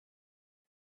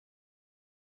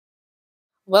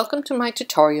Welcome to my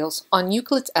tutorials on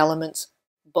Euclid's Elements,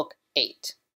 Book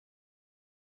 8.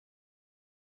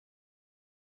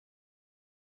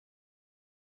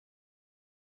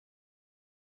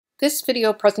 This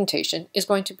video presentation is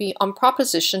going to be on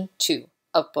Proposition 2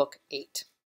 of Book 8.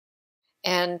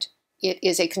 And it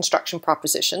is a construction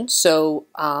proposition, so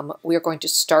we are going to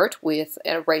start with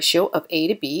a ratio of a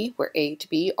to b, where a to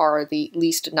b are the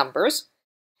least numbers.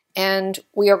 And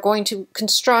we are going to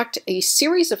construct a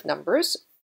series of numbers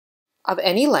of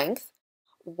any length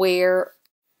where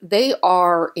they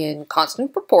are in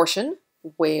constant proportion,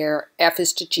 where f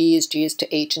is to g is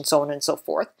to h, and so on and so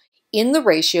forth, in the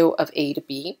ratio of a to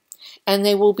b, and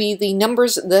they will be the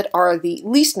numbers that are the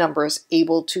least numbers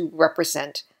able to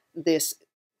represent this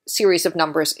series of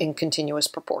numbers in continuous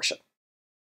proportion.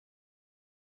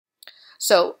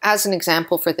 So as an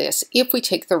example for this, if we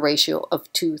take the ratio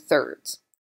of 2/3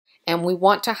 and we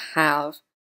want to have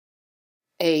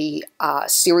a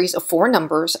series of 4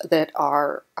 numbers that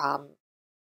are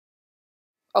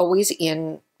always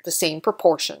in the same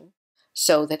proportion,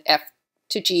 so that f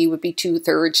to g would be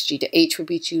 2/3, g to h would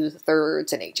be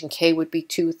 2/3, and h and k would be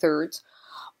 2/3.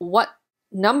 What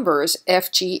numbers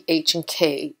f, g, h, and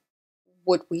k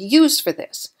would we use for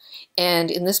this?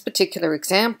 And in this particular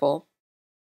example,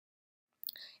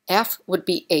 f would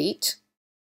be 8,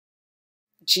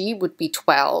 g would be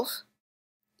 12,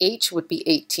 h would be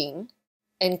 18,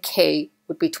 and k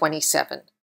would be 27.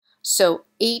 So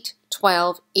 8,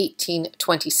 12, 18,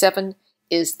 27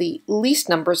 is the least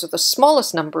numbers, or the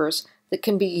smallest numbers, that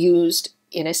can be used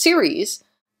in a series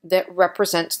that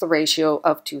represents the ratio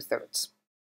of 2/3.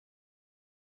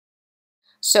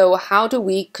 So how do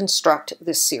we construct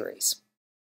this series?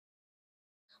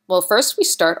 Well, first we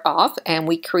start off and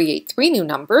we create 3 new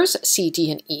numbers, c,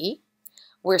 d, and e,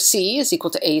 where c is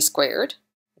equal to a squared,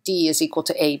 d is equal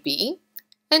to ab,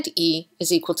 and e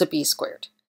is equal to b squared.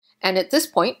 And at this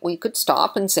point, we could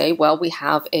stop and say, well, we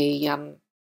have a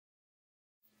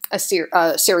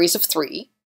series of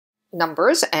 3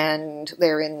 numbers, and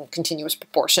they're in continuous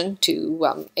proportion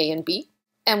to a and b,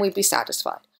 and we'd be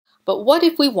satisfied. But what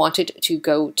if we wanted to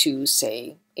go to,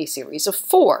 say, a series of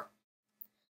 4?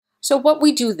 So what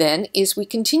we do then is we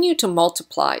continue to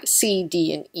multiply c,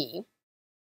 d, and e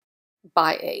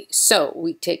by a. So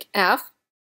we take f,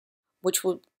 which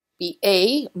will be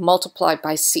a multiplied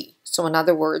by c. So in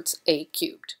other words, a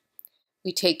cubed.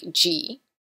 We take g,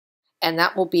 and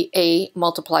that will be a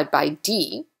multiplied by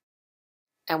d,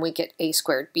 and we get a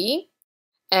squared b.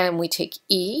 And we take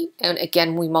e, and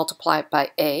again we multiply it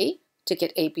by a to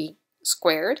get ab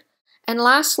squared. And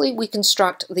lastly, we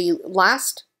construct the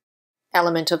last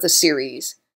element of the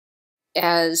series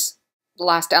as the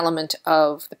last element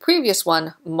of the previous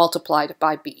one multiplied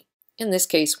by b. In this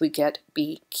case, we get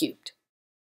b cubed.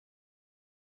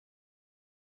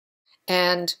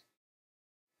 And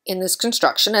in this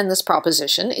construction and this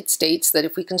proposition, it states that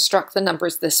if we construct the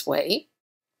numbers this way,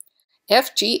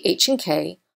 f, g, h, and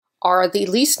k are the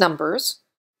least numbers,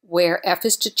 where f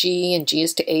is to g and g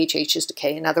is to h is to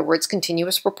k, in other words,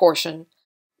 continuous proportion,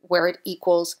 where it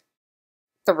equals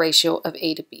the ratio of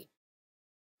a to b.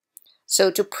 So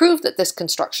to prove that this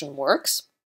construction works,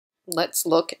 let's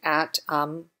look at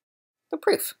the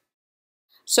proof.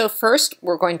 So first,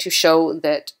 we're going to show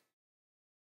that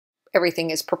everything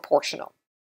is proportional.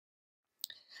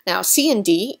 Now, c and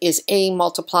d is a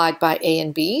multiplied by a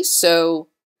and b, so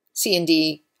c and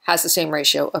d has the same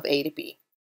ratio of a to b.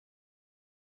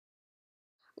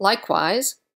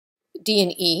 Likewise, d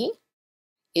and e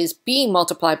is b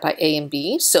multiplied by a and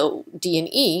b, so d and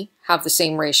e have the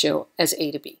same ratio as a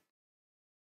to b.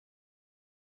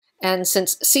 And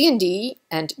since c and d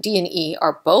and e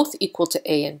are both equal to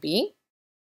a and b,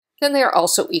 then they are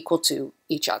also equal to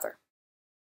each other.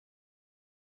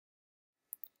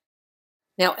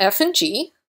 Now f and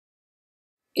g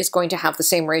is going to have the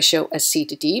same ratio as c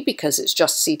to d because it's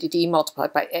just c to d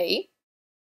multiplied by a.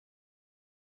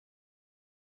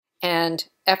 And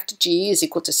f to g is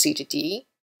equal to c to d,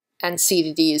 and c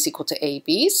to d is equal to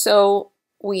ab, so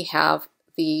we have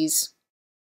these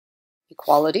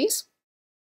equalities.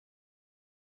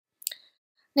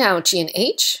 Now g and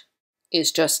h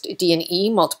is just d and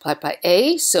e multiplied by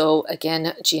a, so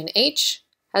again g and h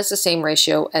has the same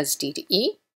ratio as d to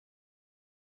e.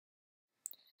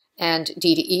 And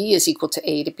d to e is equal to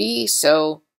a to b,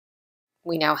 so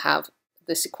we now have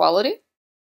this equality.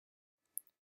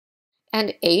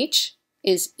 And h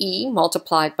is e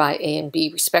multiplied by a and b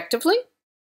respectively,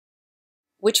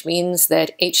 which means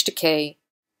that h to k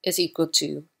is equal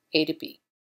to a to b.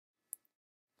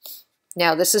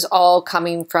 Now this is all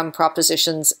coming from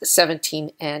propositions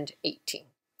 17 and 18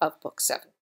 of Book 7.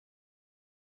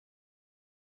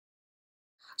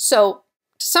 So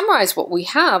to summarize what we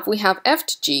have f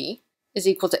to g is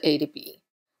equal to a to b.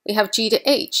 We have g to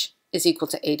h is equal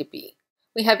to a to b.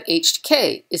 We have h to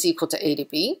k is equal to a to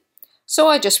b. So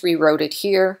I just rewrote it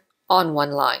here on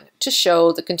one line to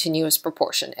show the continuous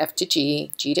proportion f to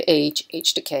g, g to h,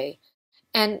 h to k,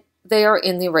 and they are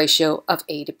in the ratio of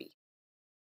a to b.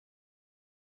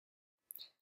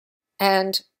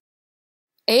 And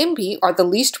a and b are the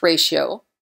least ratio.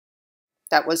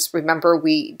 That was, remember,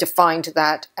 we defined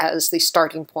that as the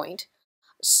starting point.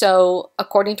 So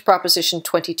according to Proposition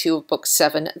 22 of Book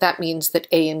 7, that means that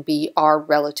a and b are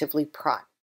relatively prime.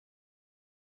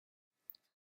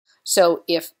 So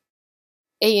if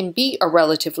a and b are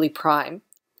relatively prime,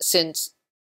 since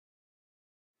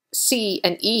c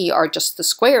and e are just the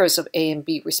squares of a and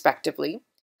b respectively,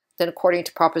 then according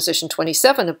to Proposition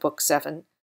 27 of Book 7,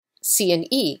 c and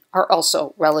e are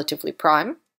also relatively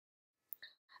prime.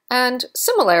 And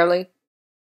similarly,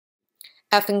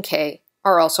 f and k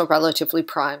are also relatively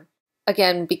prime,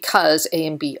 again because a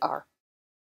and b are.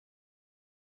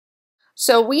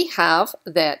 So we have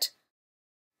that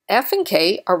f and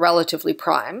k are relatively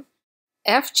prime,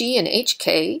 f, g, and h,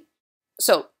 k,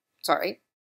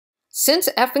 since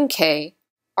f and k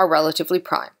are relatively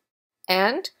prime,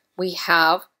 and we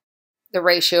have the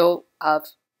ratio of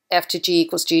f to g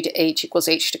equals g to h equals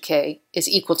h to k is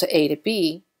equal to a to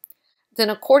b, then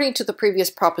according to the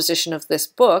previous proposition of this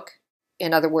book,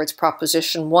 in other words,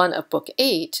 Proposition 1 of Book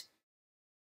 8,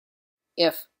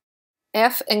 if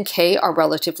f and k are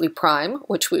relatively prime,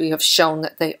 which we have shown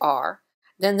that they are,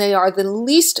 then they are the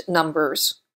least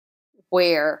numbers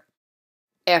where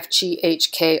f, g,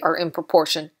 h, k are in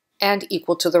proportion and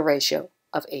equal to the ratio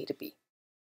of a to b.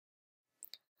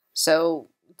 So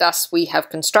thus we have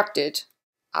constructed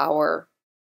our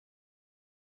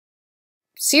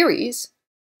series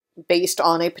based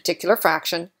on a particular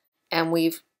fraction, and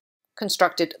we've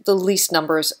constructed the least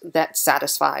numbers that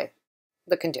satisfy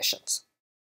the conditions.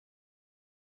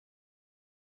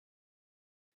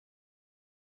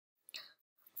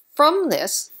 From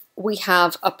this, we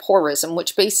have a porism,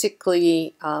 which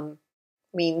basically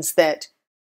means that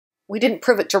we didn't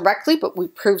prove it directly, but we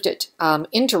proved it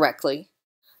indirectly.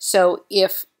 So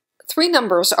if three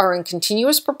numbers are in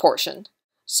continuous proportion,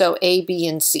 so a, b,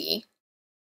 and c,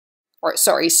 or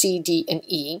sorry, c, d, and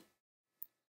e,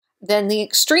 then the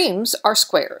extremes are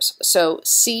squares. So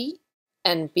c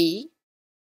and e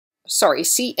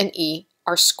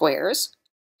are squares.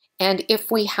 And if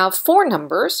we have four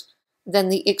numbers, then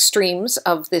the extremes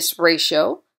of this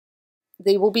ratio,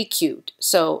 they will be cubed.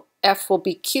 So f will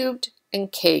be cubed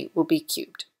and k will be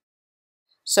cubed.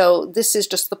 So this is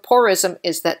just the porism,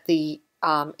 is that the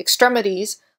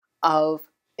extremities of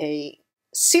a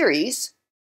series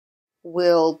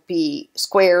will be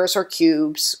squares or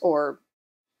cubes or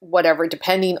whatever,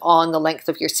 depending on the length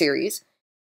of your series,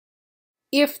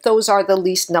 if those are the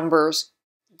least numbers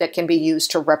that can be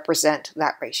used to represent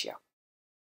that ratio.